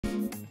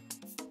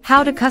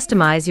How to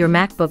customize your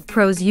MacBook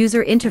Pro's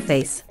user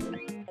interface.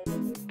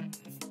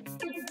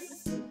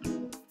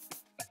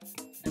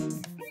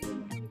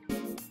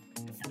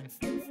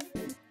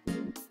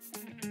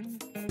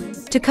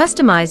 To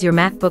customize your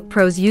MacBook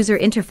Pro's user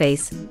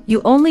interface,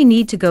 you only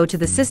need to go to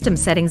the System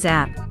Settings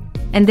app,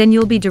 and then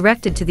you'll be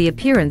directed to the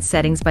Appearance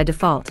settings by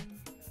default.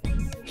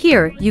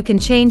 Here, you can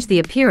change the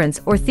appearance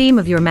or theme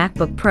of your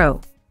MacBook Pro.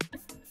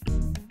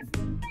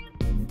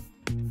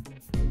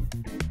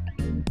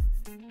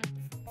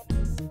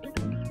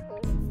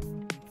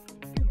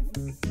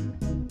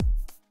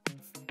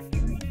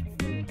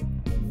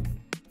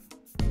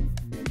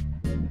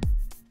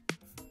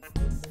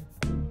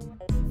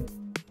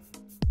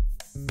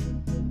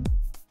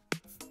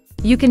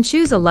 You can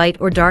choose a light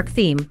or dark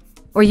theme,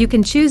 or you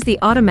can choose the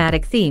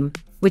automatic theme,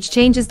 which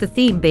changes the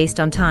theme based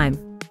on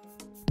time.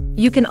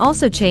 You can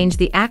also change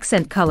the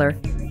accent color,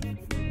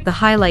 the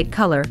highlight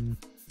color,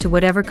 to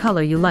whatever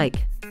color you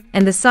like,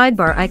 and the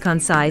sidebar icon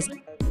size.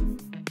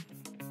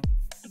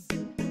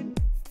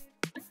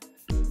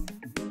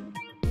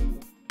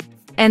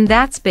 And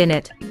that's been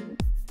it.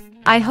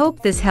 I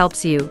hope this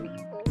helps you.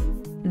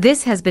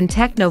 This has been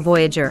Techno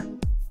Voyager.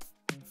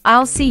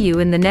 I'll see you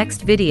in the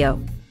next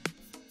video.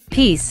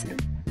 Peace.